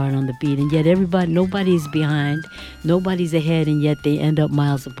ahead hard on the beat, and yet nobody's behind, nobody's ahead, and yet they end up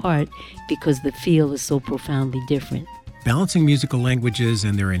miles apart because the feel is so profoundly different. Balancing musical languages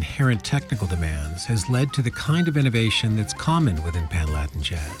and their inherent technical demands has led to the kind of innovation that's common within Pan-Latin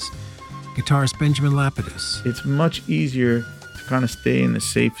jazz. Guitarist Benjamin Lapidus. It's much easier to kind of stay in the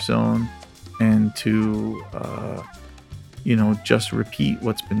safe zone and to, just repeat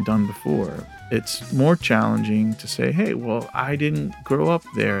what's been done before. It's more challenging to say, hey, well, I didn't grow up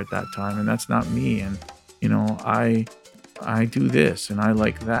there at that time, and that's not me, and, I do this, and I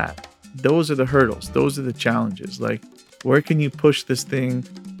like that. Those are the hurdles. Those are the challenges. Like, where can you push this thing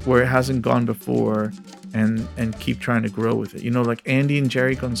where it hasn't gone before and keep trying to grow with it? Like Andy and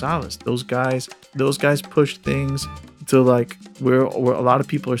Jerry Gonzalez, those guys push things to like where a lot of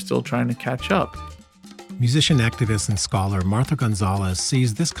people are still trying to catch up. Musician, activist, and scholar Martha Gonzalez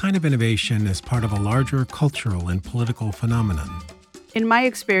sees this kind of innovation as part of a larger cultural and political phenomenon. In my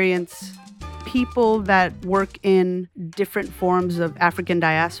experience, people that work in different forms of African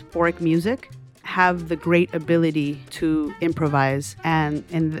diasporic music have the great ability to improvise, and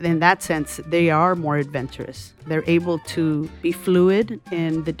in that sense they are more adventurous. They're able to be fluid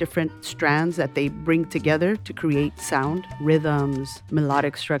in the different strands that they bring together to create sound, rhythms,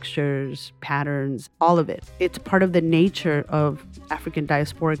 melodic structures, patterns, all of it. It's part of the nature of African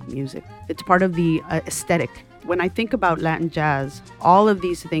diasporic music. It's part of the aesthetic. When I think about Latin jazz, all of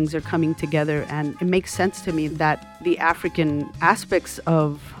these things are coming together, and it makes sense to me that the African aspects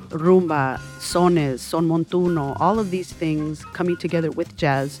of rumba, sones, son montuno, all of these things coming together with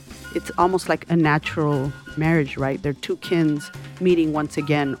jazz, it's almost like a natural marriage, right? They're two kins meeting once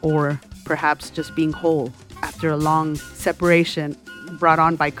again, or perhaps just being whole after a long separation brought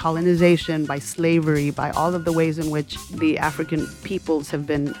on by colonization, by slavery, by all of the ways in which the African peoples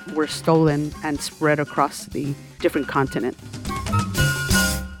were stolen and spread across the different continents.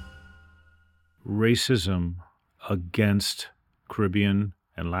 Racism against Caribbean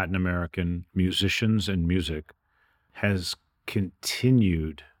and Latin American musicians and music has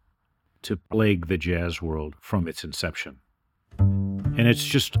continued to plague the jazz world from its inception. And it's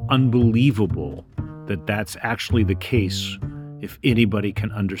just unbelievable that that's actually the case if anybody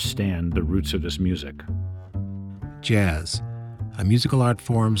can understand the roots of this music. Jazz, a musical art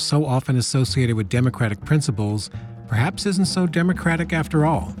form so often associated with democratic principles, perhaps isn't so democratic after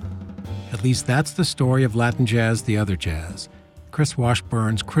all. At least that's the story of Latin Jazz, the Other Jazz, Chris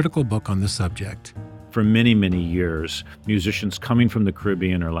Washburn's critical book on the subject. For many, many years, musicians coming from the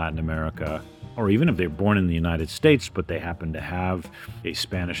Caribbean or Latin America, or even if they're born in the United States, but they happen to have a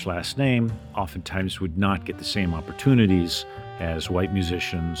Spanish last name, oftentimes would not get the same opportunities as white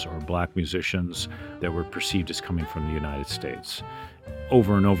musicians or black musicians that were perceived as coming from the United States.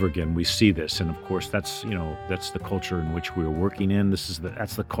 Over and over again, we see this, and of course, that's the culture in which we're working in.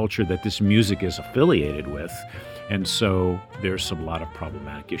 That's the culture that this music is affiliated with, and so there's a lot of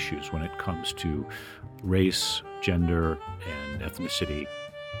problematic issues when it comes to race, gender, and ethnicity.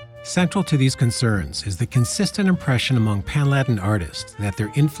 Central to these concerns is the consistent impression among Pan-Latin artists that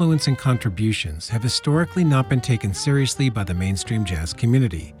their influence and contributions have historically not been taken seriously by the mainstream jazz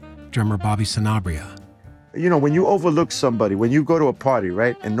community. Drummer Bobby Sanabria. You know, when you overlook somebody, when you go to a party,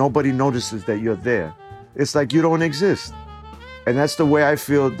 right, and nobody notices that you're there, it's like you don't exist. And that's the way I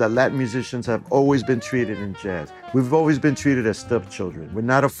feel that Latin musicians have always been treated in jazz. We've always been treated as stepchildren. We're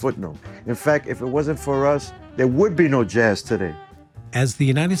not a footnote. In fact, if it wasn't for us, there would be no jazz today. As the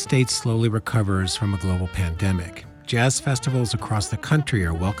United States slowly recovers from a global pandemic, jazz festivals across the country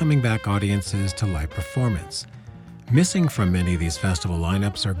are welcoming back audiences to live performance. Missing from many of these festival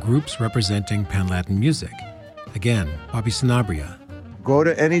lineups are groups representing Pan-Latin music. Again, Bobby Sanabria. Go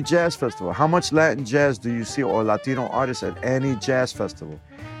to any jazz festival. How much Latin jazz do you see or Latino artists at any jazz festival?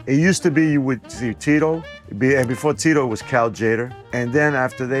 It used to be you would see Tito, and before Tito it was Cal Jader, and then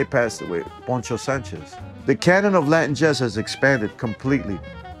after they passed away, Poncho Sanchez. The canon of Latin jazz has expanded completely.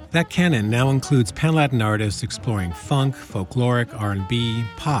 That canon now includes Pan-Latin artists exploring funk, folkloric, R&B,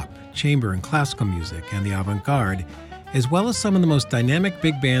 pop, chamber and classical music, and the avant-garde, as well as some of the most dynamic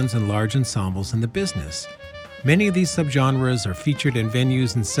big bands and large ensembles in the business. Many of these subgenres are featured in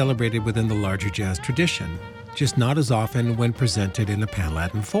venues and celebrated within the larger jazz tradition, just not as often when presented in a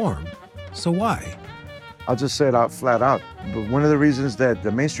Pan-Latin form. So why? I'll just say it out flat out. But one of the reasons that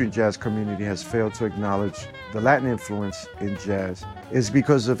the mainstream jazz community has failed to acknowledge the Latin influence in jazz is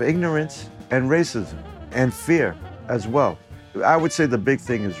because of ignorance and racism and fear as well. I would say the big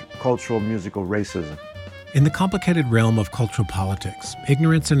thing is cultural musical racism. In the complicated realm of cultural politics,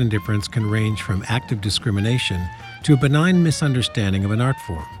 ignorance and indifference can range from active discrimination to a benign misunderstanding of an art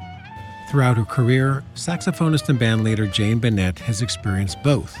form. Throughout her career, saxophonist and bandleader Jane Bunnett has experienced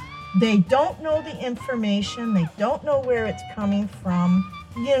both. They don't know the information. They don't know where it's coming from.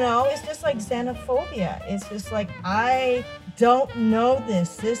 You know, it's just like xenophobia. It's just like, I don't know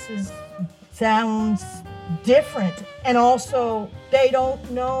this. Sounds different. And also, they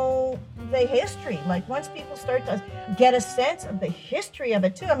don't know the history. Like, once people start to get a sense of the history of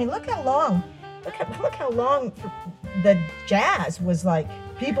it too. I mean, look how long the jazz was like.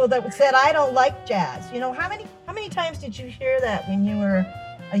 People that said, I don't like jazz. You know, how many times did you hear that when you were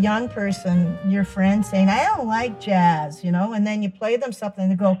a young person, your friend saying, I don't like jazz, you know, and then you play them something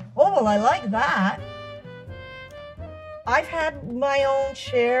and they go, oh, well, I like that. I've had my own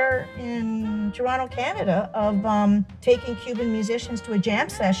share in Toronto, Canada of taking Cuban musicians to a jam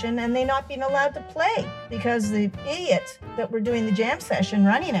session and they not being allowed to play because the idiots that were doing the jam session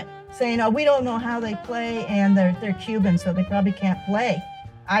running it saying, oh, we don't know how they play and they're Cuban, so they probably can't play.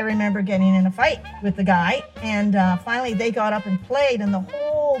 I remember getting in a fight with the guy, and finally they got up and played, and the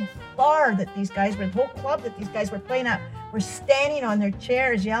whole bar that these guys were, the whole club that these guys were playing at, were standing on their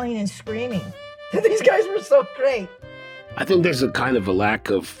chairs, yelling and screaming. These guys were so great. I think there's a kind of a lack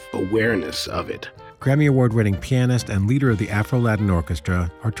of awareness of it. Grammy Award-winning pianist and leader of the Afro-Latin Orchestra,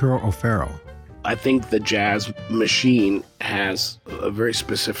 Arturo O'Farrill. I think the jazz machine has a very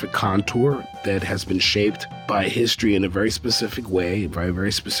specific contour that has been shaped by history in a very specific way, by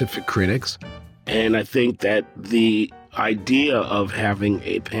very specific critics. And I think that the idea of having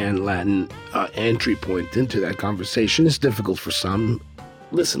a Pan-Latin entry point into that conversation is difficult for some.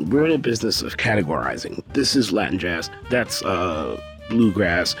 Listen, we're in a business of categorizing. This is Latin jazz. That's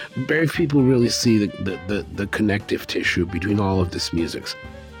bluegrass. Very few people really see the connective tissue between all of this musics.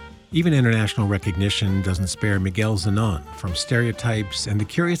 Even international recognition doesn't spare Miguel Zenón from stereotypes and the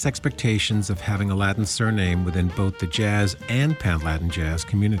curious expectations of having a Latin surname within both the jazz and Pan-Latin jazz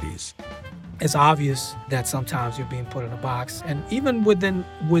communities. It's obvious that sometimes you're being put in a box, and even within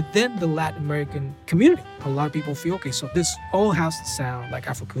the Latin American community, a lot of people feel, okay, so this all has to sound like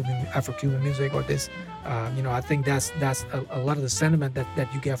Afro-Cuban music, or this, I think that's a lot of the sentiment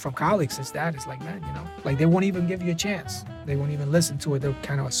that you get from colleagues is that it's like, man, like they won't even give you a chance. They won't even listen to it. They'll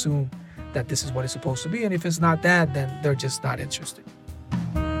kind of assume that this is what it's supposed to be, and if it's not that, then they're just not interested.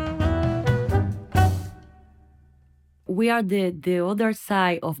 We are the other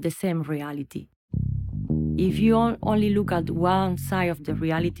side of the same reality. If you only look at one side of the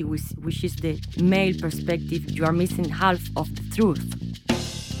reality, which is the male perspective, you are missing half of the truth.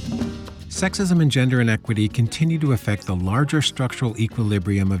 Sexism and gender inequity continue to affect the larger structural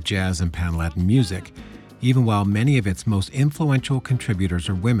equilibrium of jazz and Pan-Latin music, even while many of its most influential contributors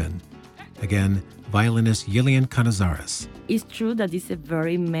are women. Again, violinist Yilian Cañizares. It's true that it's a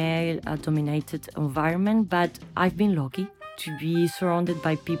very male-dominated environment, but I've been lucky to be surrounded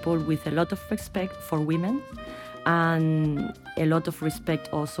by people with a lot of respect for women and a lot of respect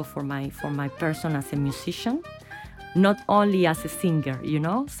also for my person as a musician, not only as a singer, you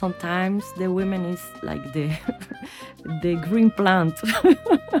know. Sometimes the women is like the the green plant.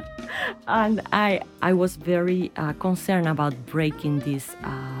 And I was very concerned about breaking this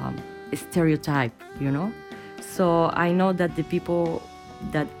stereotype, you know. So I know that the people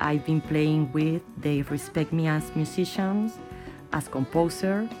that I've been playing with, they respect me as musicians, as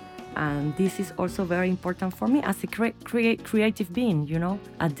composer, and this is also very important for me as a creative being, you know.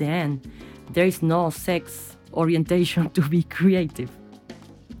 At the end, there is no sex orientation to be creative.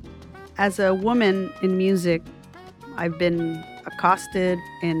 As a woman in music, I've been accosted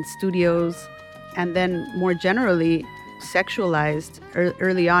in studios and then more generally sexualized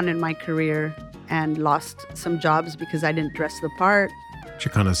early on in my career and lost some jobs because I didn't dress the part.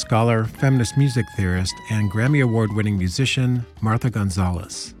 Chicana scholar, feminist music theorist, and Grammy Award-winning musician Martha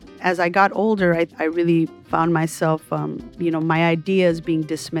Gonzalez. As I got older, I really found myself, my ideas being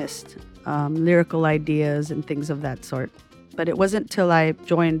dismissed, lyrical ideas and things of that sort. But it wasn't till I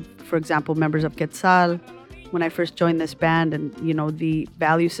joined, for example, members of Quetzal, when I first joined this band, and the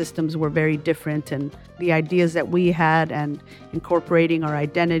value systems were very different, and the ideas that we had, and incorporating our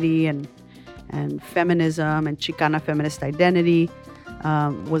identity and feminism and Chicana feminist identity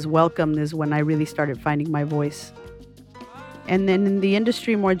was welcomed, is when I really started finding my voice. And then in the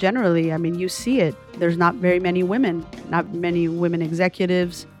industry more generally, I mean, you see it. There's not very many women, not many women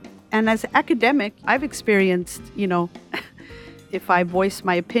executives. And as an academic, I've experienced, if I voice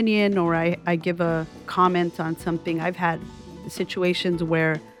my opinion or I give a comment on something, I've had situations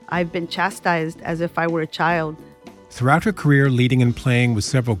where I've been chastised as if I were a child. Throughout her career leading and playing with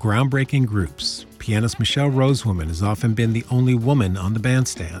several groundbreaking groups, pianist Michele Rosewoman has often been the only woman on the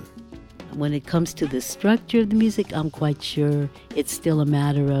bandstand. When it comes to the structure of the music, I'm quite sure it's still a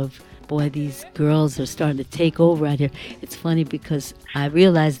matter of, boy, these girls are starting to take over out here. It's funny because I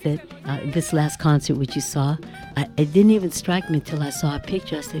realized that this last concert, which you saw, it didn't even strike me until I saw a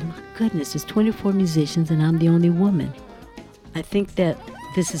picture. I said, my goodness, there's 24 musicians and I'm the only woman. I think that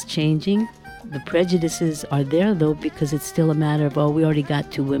this is changing. The prejudices are there, though, because it's still a matter of, we already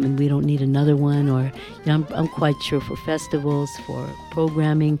got 2 women, we don't need another one. Or I'm quite sure for festivals, for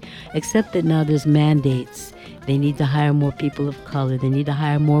programming, except that now there's mandates. They need to hire more people of color. They need to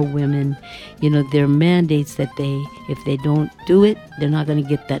hire more women. There are mandates that if they don't do it, they're not going to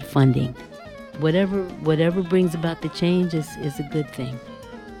get that funding. Whatever brings about the change is a good thing.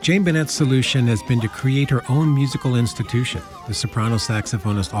 Jane Bunnett's solution has been to create her own musical institution. The soprano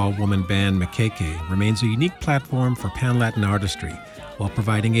saxophonist all-woman band Makeke remains a unique platform for Pan-Latin artistry while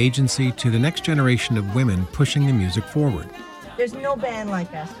providing agency to the next generation of women pushing the music forward. There's no band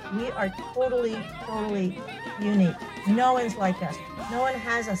like us. We are totally unique. No one's like us. No one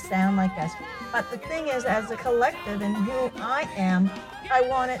has a sound like us. But the thing is, as a collective and who I am, I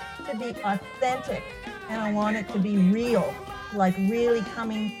want it to be authentic and I want it to be real, like really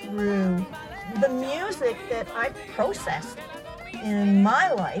coming through the music that I processed in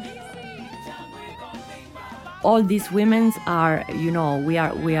my life. All these women are, we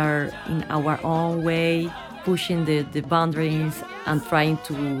are in our own way pushing the boundaries and trying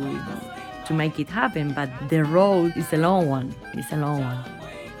to make it happen, but the road is a long one. It's a long one.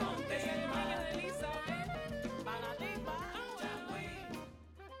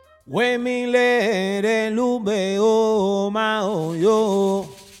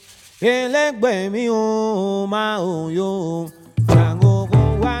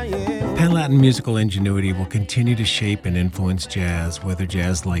 Pan-Latin musical ingenuity will continue to shape and influence jazz, whether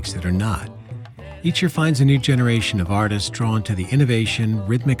jazz likes it or not. Each year finds a new generation of artists drawn to the innovation,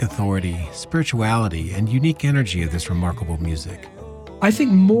 rhythmic authority, spirituality, and unique energy of this remarkable music. I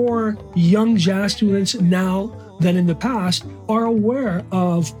think more young jazz students now than in the past are aware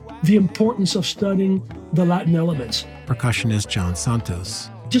of the importance of studying the Latin elements. Percussionist John Santos.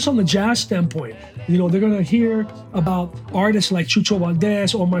 Just on the jazz standpoint, they're going to hear about artists like Chucho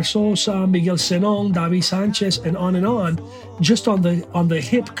Valdés, Omar Sosa, Miguel Zenón, David Sanchez, and on, just on the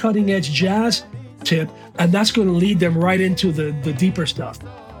hip, cutting-edge jazz tip, and that's going to lead them right into the deeper stuff.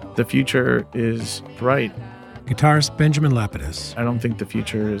 The future is bright. Guitarist Benjamin Lapidus. I don't think the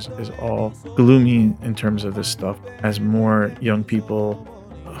future is all gloomy in terms of this stuff. As more young people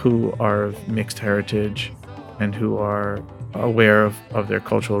who are of mixed heritage and who are aware of their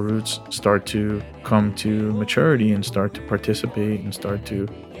cultural roots start to come to maturity and start to participate and start to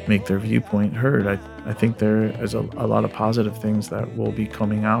make their viewpoint heard, I think there is a lot of positive things that will be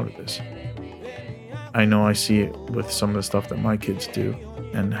coming out of this. I know I see it with some of the stuff that my kids do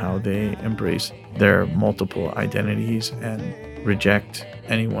and how they embrace their multiple identities and reject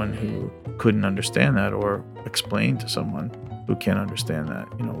anyone who couldn't understand that or explain to someone who can't understand that,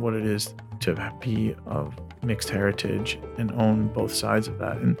 what it is to be of mixed heritage and own both sides of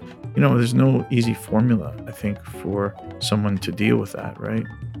that. And, there's no easy formula, I think, for someone to deal with that, right?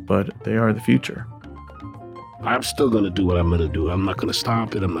 But they are the future. I'm still going to do what I'm going to do. I'm not going to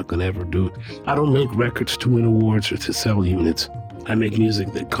stop it. I'm not going to ever do it. I don't make records to win awards or to sell units. I make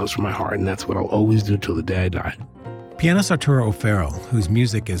music that comes from my heart, and that's what I'll always do till the day I die. Pianist Arturo O'Farrill, whose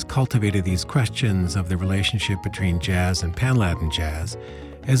music has cultivated these questions of the relationship between jazz and Pan-Latin jazz,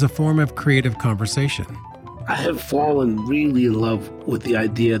 as a form of creative conversation. I have fallen really in love with the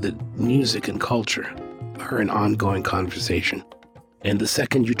idea that music and culture are an ongoing conversation. And the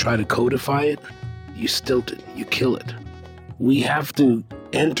second you try to codify it, you stilt it, you kill it. We have to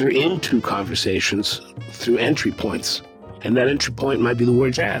enter into conversations through entry points. And that entry point might be the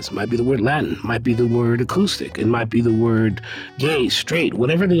word jazz, might be the word Latin, might be the word acoustic, it might be the word gay, straight,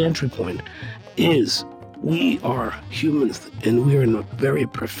 whatever the entry point is. We are humans, and we are in a very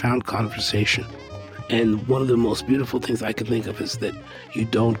profound conversation. And one of the most beautiful things I can think of is that you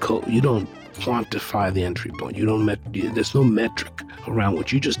don't quantify the entry point. There's no metric around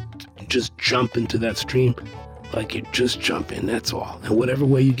which you just jump into that stream, like you just jump in. That's all. And whatever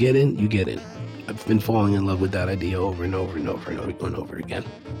way you get in, you get in. I've been falling in love with that idea over and over and over and over and over again.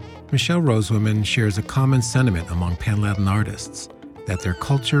 Michele Rosewoman shares a common sentiment among Pan-Latin artists, that their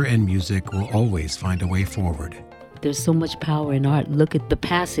culture and music will always find a way forward. There's so much power in art. Look at the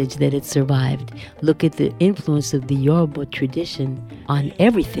passage that it survived. Look at the influence of the Yoruba tradition on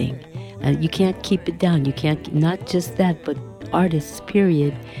everything. You can't keep it down. You can't, not just that, but artists,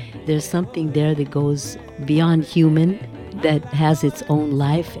 period. There's something there that goes beyond human, that has its own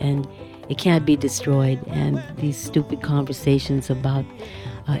life, and it can't be destroyed. And these stupid conversations about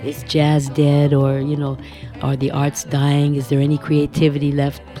is jazz dead, or, are the arts dying? Is there any creativity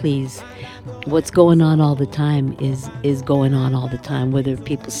left? Please. What's going on all the time is going on all the time, whether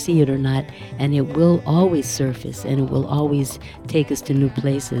people see it or not, and it will always surface, and it will always take us to new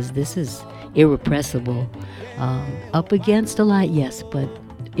places. This is irrepressible. Up against a lot, yes, but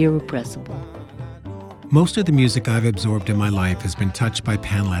irrepressible. Most of the music I've absorbed in my life has been touched by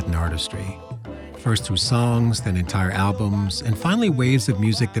Pan-Latin artistry. First through songs, then entire albums, and finally waves of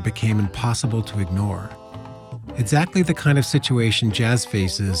music that became impossible to ignore. Exactly the kind of situation jazz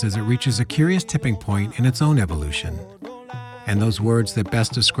faces as it reaches a curious tipping point in its own evolution. And those words that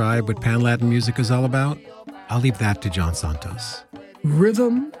best describe what Pan-Latin music is all about? I'll leave that to John Santos.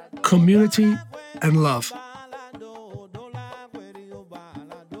 Rhythm, community, and love.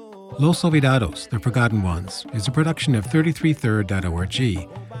 Los Olvidados, The Forgotten Ones, is a production of 33third.org.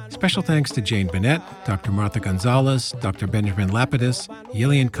 Special thanks to Jane Bunnett, Dr. Martha Gonzalez, Dr. Benjamin Lapidus,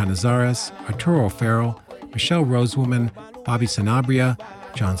 Yilian Cañizares, Arturo O'Farrill, Michele Rosewoman, Bobby Sanabria,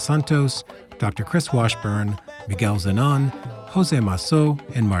 John Santos, Dr. Chris Washburn, Miguel Zenón, Jose Masso,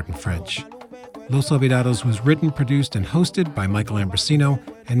 and Martin French. Los Olvidados was written, produced, and hosted by Michael Ambrosino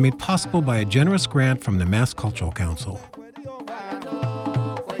and made possible by a generous grant from the Mass Cultural Council.